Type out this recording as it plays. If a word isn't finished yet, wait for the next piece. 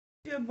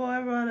Your boy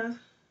Runner.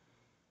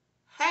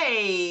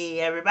 Hey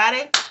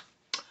everybody.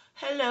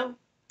 Hello.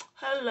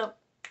 Hello.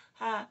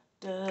 How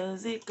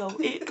does it go?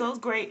 It goes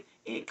great.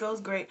 It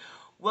goes great.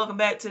 Welcome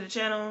back to the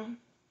channel.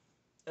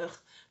 Ugh,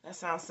 that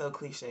sounds so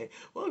cliche.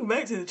 Welcome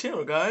back to the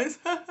channel, guys.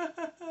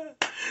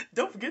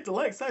 Don't forget to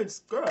like,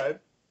 subscribe.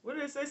 What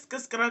did it say?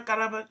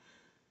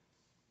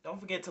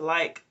 Don't forget to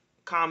like,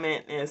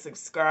 comment, and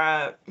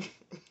subscribe. I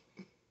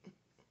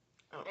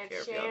don't care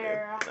if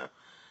y'all do. No.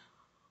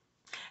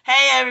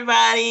 Hey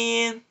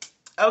everybody.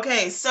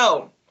 Okay,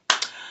 so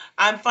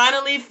I'm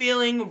finally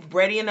feeling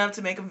ready enough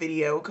to make a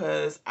video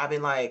because I've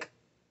been like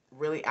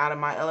really out of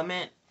my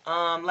element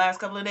last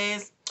couple of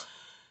days.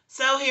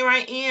 So here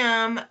I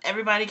am.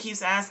 Everybody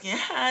keeps asking,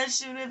 how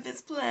shoot if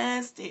it's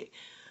plastic?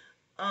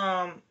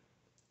 How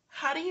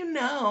do you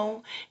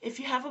know if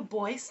you have a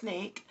boy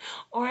snake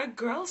or a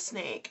girl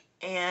snake?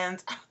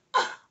 And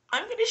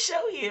I'm gonna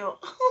show you.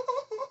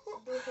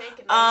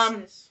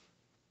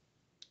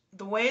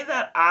 The way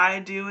that I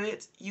do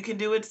it, you can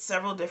do it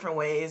several different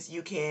ways.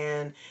 You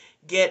can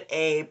get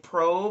a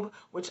probe,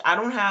 which I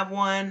don't have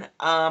one.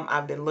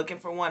 I've been looking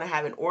for one. I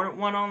haven't ordered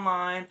one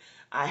online.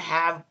 I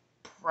have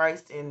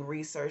priced and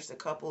researched a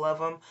couple of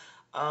them.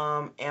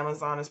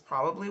 Amazon is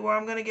probably where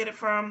I'm going to get it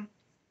from.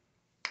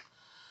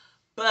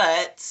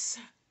 But,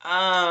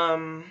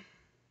 yeah,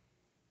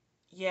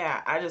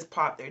 I just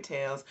pop their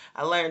tails.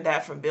 I learned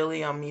that from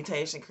Billy on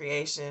Mutation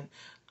Creation.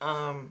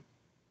 I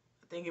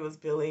think it was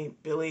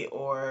Billy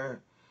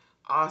or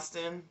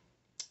Austin.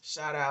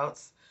 Shout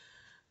outs.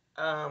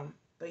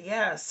 But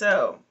yeah,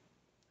 so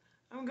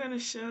I'm gonna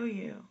show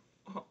you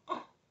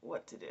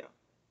what to do.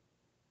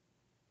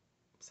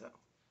 So,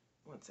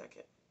 1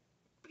 second.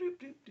 Doop,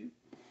 doop, doop.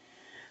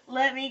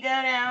 Let me go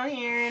down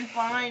here and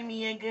find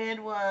me a good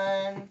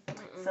one.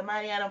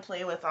 Somebody I don't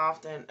play with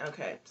often.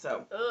 Okay,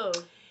 so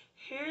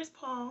here's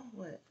Paul.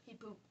 What? He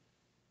pooped.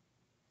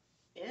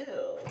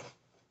 Ew.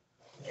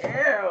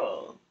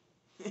 Ew.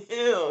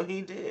 Ew,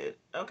 he did.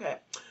 Okay,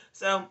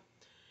 so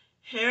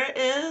here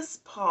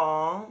is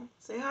Paul.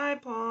 Say hi,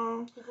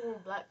 Paul. He got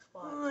with black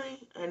spots. Hi.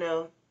 I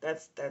know.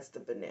 That's the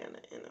banana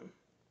in him.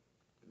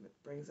 It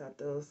brings out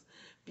those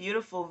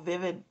beautiful,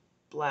 vivid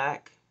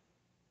black.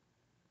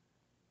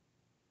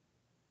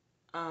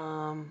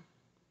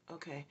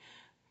 Okay.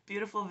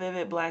 Beautiful,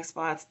 vivid black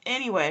spots.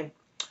 Anyway,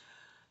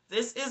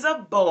 this is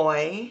a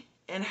boy,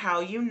 and how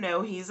you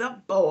know he's a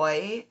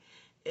boy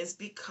is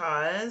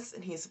because,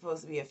 and he's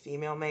supposed to be a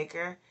female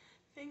maker.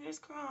 Fingers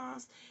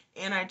crossed.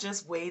 And I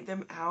just weighed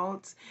them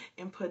out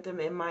and put them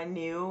in my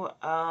new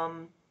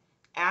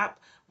app,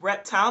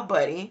 Reptile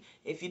Buddy.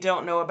 If you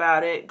don't know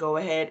about it, go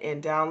ahead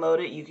and download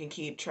it. You can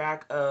keep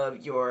track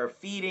of your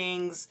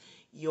feedings,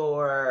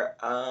 your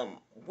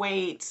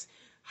weight,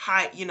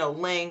 height,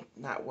 length,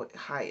 not what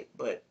height,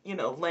 but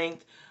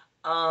length.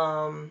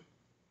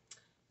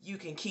 You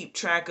can keep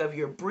track of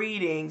your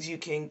breedings. You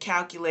can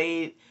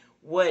calculate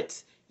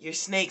what your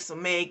snakes will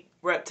make.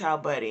 Reptile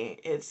Buddy.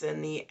 It's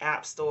in the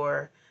App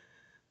Store.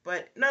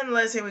 But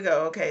nonetheless, here we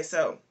go. Okay,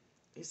 so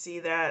you see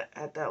that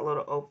at that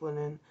little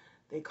opening?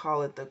 They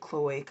call it the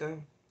cloaca.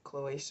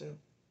 Cloaca.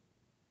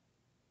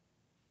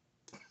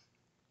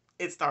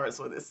 It starts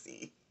with a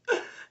C.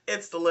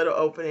 It's the little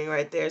opening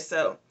right there.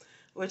 So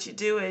what you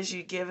do is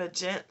you give a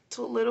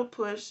gentle little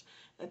push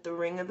at the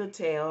ring of the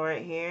tail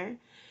right here.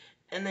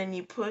 And then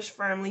you push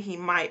firmly. He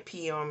might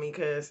pee on me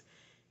because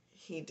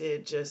he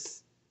did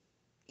just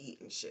eat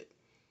and shit.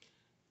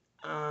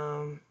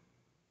 Oh,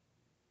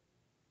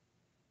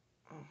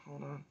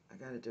 hold on. I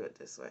got to do it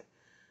this way.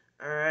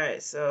 All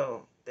right,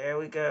 so there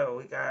we go.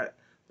 We got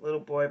little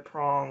boy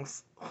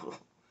prongs. I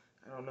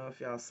don't know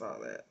if y'all saw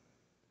that,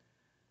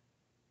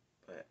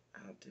 but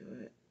I'll do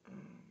it.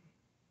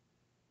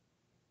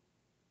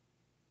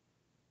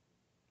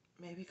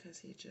 Maybe because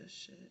he just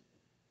shit.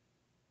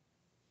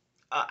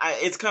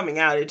 It's coming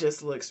out. It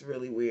just looks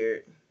really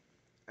weird.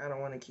 I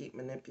don't want to keep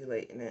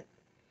manipulating it.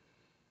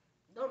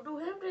 Don't do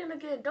him then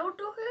again. Don't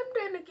do him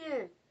then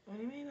again. What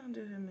do you mean don't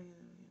do him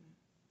again?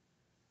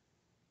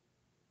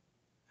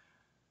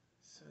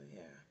 So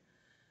yeah.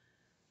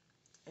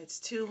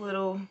 It's two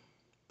little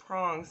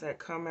prongs that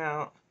come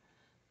out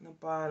in the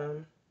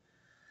bottom.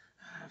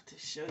 I have to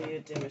show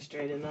you,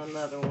 demonstrate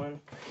another one.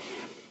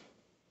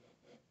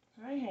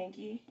 Hi,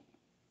 Hanky.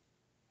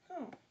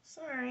 Oh,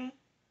 sorry.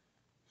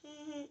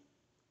 He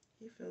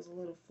feels a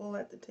little full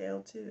at the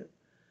tail, too.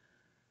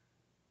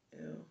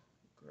 Ew,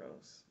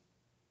 gross.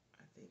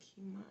 I think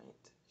he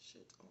might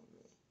shit on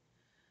me.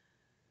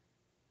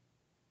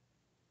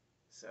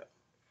 So,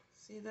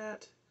 see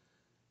that?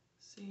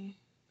 See?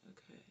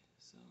 Okay,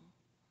 so,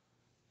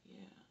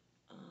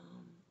 yeah.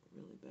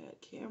 Really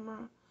bad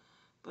camera.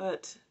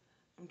 But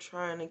I'm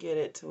trying to get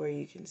it to where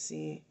you can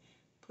see.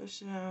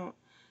 Push it out.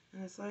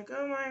 And it's like,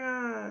 oh my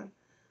god.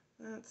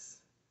 It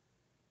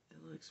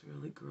looks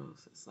really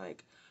gross. It's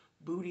like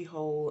booty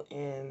hole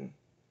and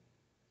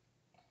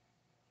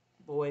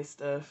boy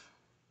stuff.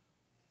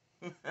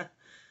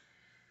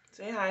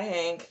 Say hi,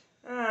 Hank.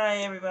 Hi,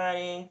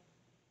 everybody.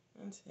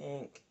 That's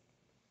Hank.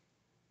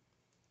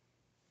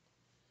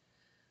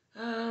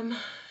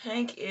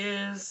 Hank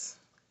is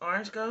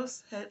Orange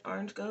Ghost, head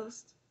Orange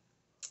Ghost.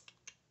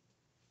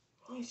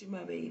 These are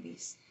my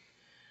babies.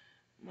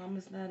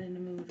 Mama's not in the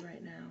mood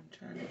right now. I'm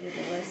trying to give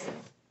a lesson.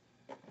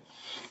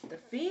 The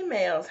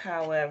females,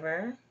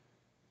 however,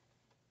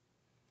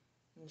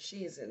 and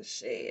she's in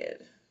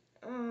shed.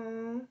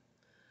 Oh,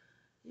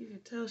 you can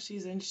tell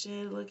she's in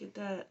shed. Look at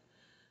that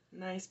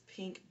nice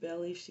pink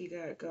belly she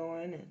got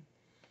going and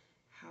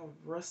how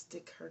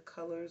rustic her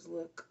colors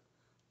look.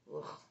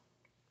 Ugh.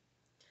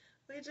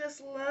 We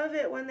just love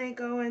it when they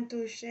go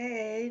into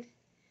shade.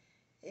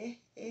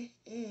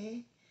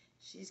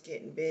 She's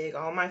getting big.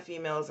 All my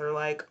females are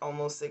like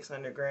almost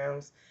 600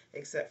 grams,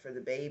 except for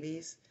the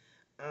babies.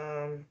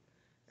 And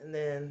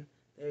then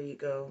there you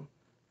go.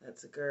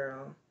 That's a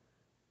girl.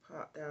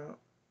 Popped out.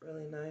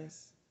 Really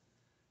nice.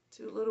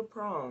 2 little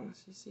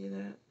prongs. You see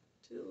that?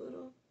 2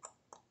 little.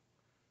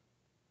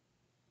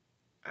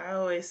 I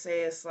always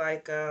say it's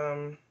like,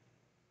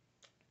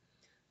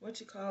 what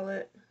you call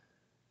it?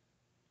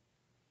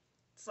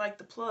 It's like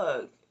the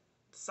plug,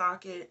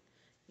 socket,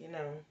 you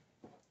know.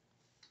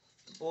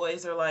 The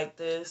boys are like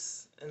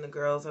this, and the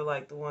girls are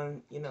like the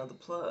one, you know, the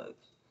plug.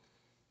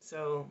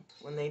 So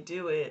when they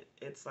do it,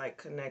 it's like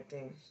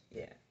connecting,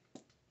 yeah.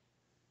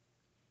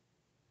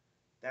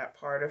 That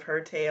part of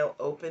her tail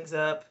opens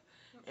up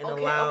and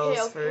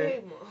allows for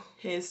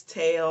his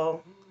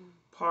tail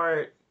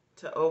part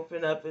to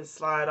open up and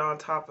slide on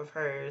top of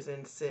hers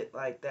and sit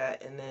like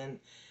that. And then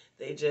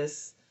they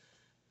just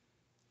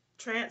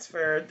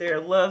transfer their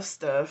love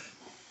stuff.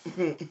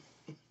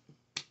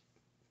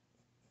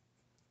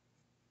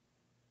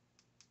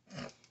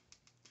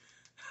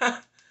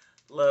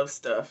 Love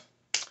stuff.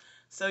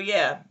 So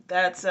yeah,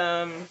 that's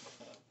how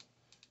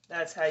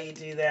you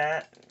do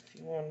that. If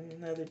you want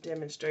another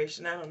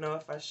demonstration, I don't know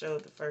if I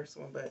showed the first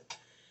one, but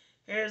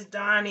here's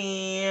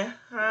Donnie.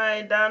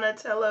 Hi,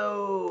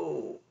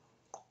 Donatello.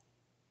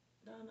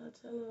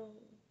 Donatello.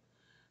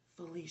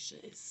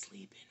 Felicia is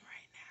sleeping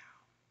right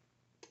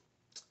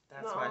now.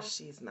 That's why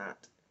she's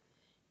not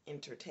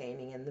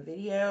entertaining in the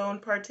video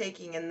and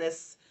partaking in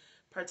this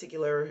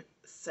particular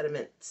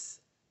segment.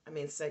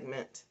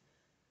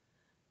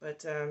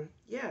 But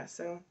yeah,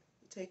 so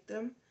you take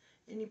them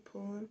and you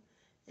pull them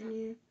and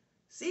you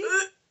see?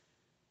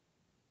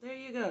 There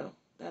you go.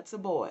 That's a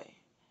boy.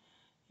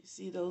 You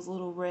see those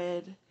little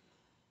red?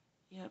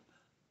 Yep.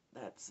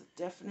 That's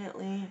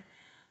definitely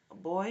a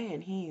boy,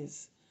 and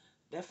he's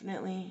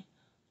definitely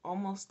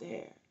almost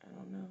there. I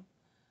don't know if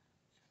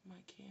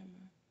my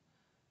camera.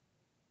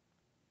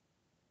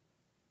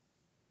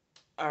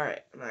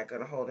 Alright, I'm not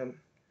going to hold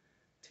him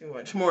too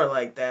much more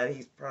like that.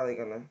 He's probably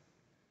going to.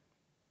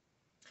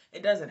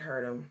 It doesn't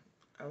hurt him.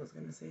 I was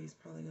going to say he's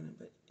probably going to,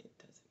 but it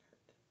doesn't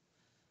hurt.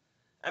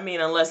 I mean,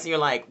 unless you're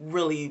like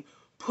really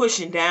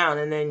pushing down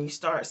and then you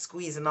start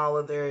squeezing all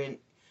of their, and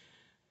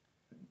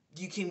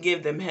you can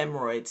give them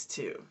hemorrhoids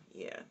too.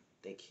 Yeah,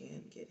 they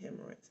can get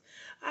hemorrhoids.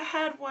 I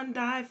had one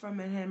die from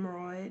a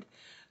hemorrhoid.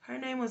 Her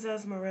name was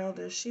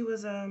Esmeralda. She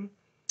was an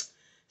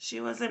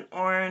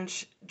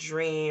orange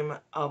dream,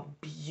 a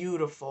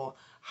beautiful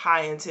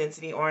high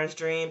intensity orange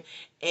dream,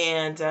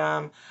 and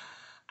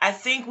I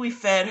think we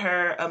fed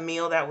her a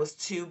meal that was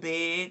too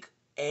big,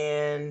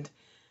 and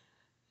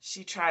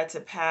she tried to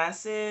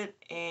pass it,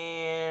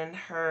 and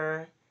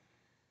her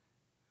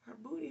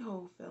booty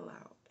hole fell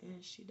out,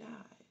 and she died.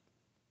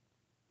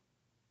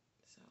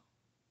 So,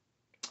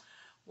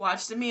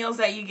 watch the meals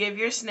that you give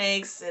your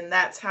snakes, and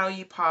that's how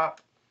you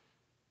pop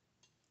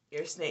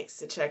your snakes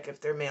to check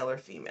if they're male or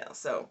female.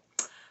 So,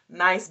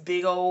 nice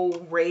big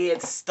old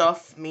red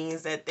stuff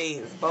means that they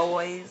is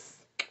boys.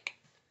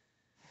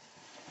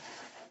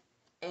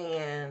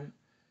 And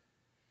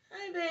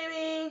hi,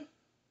 baby.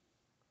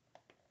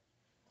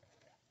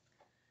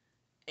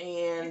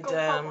 And you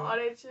gonna pop all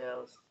their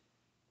shells?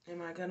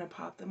 Am I gonna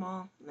pop them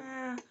all?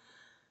 Nah. I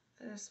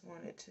just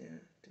wanted to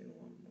do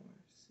one more.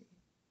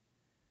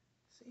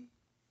 See,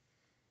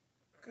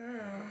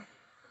 girl.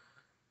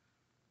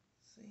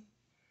 See,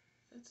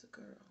 that's a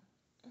girl.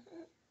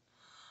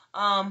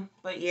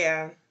 But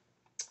yeah,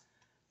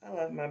 I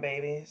love my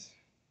babies.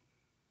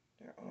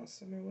 They're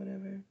awesome or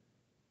whatever.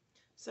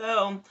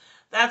 So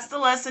that's the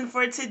lesson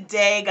for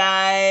today,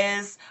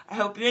 guys. I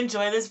hope you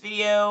enjoy this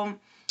video.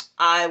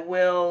 I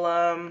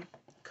will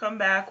come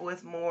back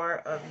with more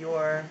of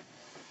your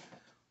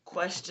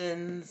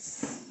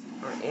questions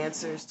or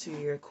answers to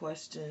your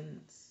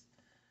questions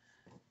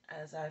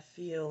as I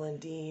feel and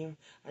deem.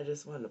 I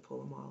just wanted to pull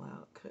them all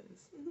out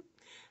because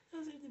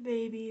those are the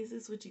babies.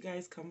 That's what you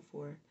guys come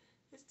for,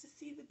 is to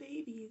see the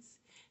babies.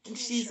 And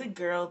she's a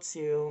girl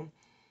too.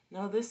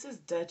 No, this is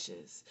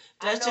Duchess.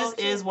 Duchess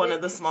is one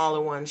of the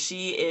smaller ones.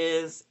 She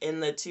is in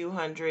the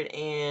 200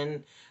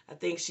 and I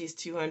think she's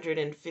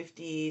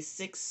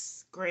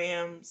 256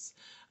 grams.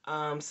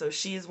 So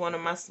she's one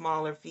of my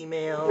smaller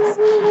females.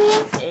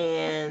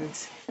 And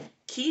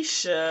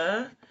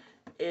Keisha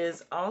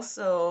is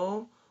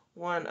also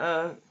one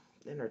of,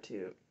 in her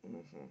tube.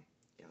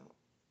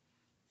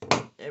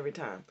 Every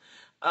time.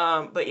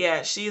 But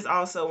yeah, she's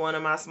also one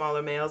of my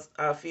smaller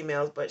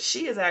females, but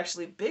she is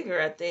actually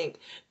bigger, I think,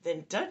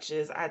 than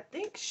Duchess. I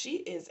think she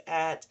is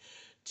at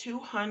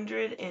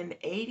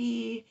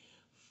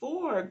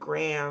 284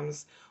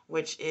 grams,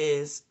 which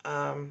is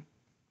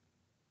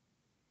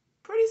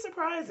pretty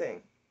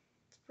surprising.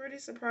 It's pretty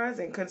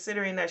surprising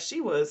considering that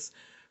she was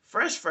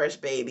fresh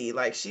baby.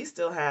 Like she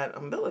still had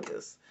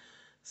umbilicus.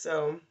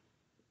 So,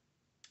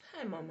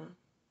 hi, Mama.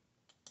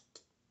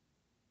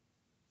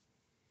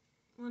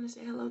 Want to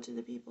say hello to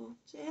the people?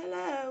 Say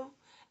hello.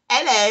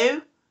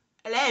 Hello.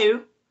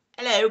 Hello.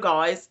 Hello,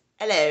 guys.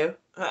 Hello.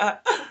 All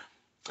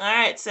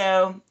right,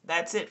 so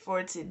that's it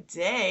for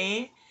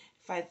today.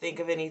 If I think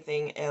of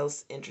anything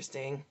else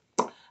interesting,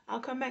 I'll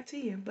come back to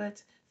you.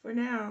 But for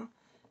now,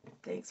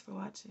 thanks for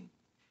watching.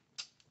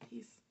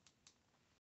 Peace.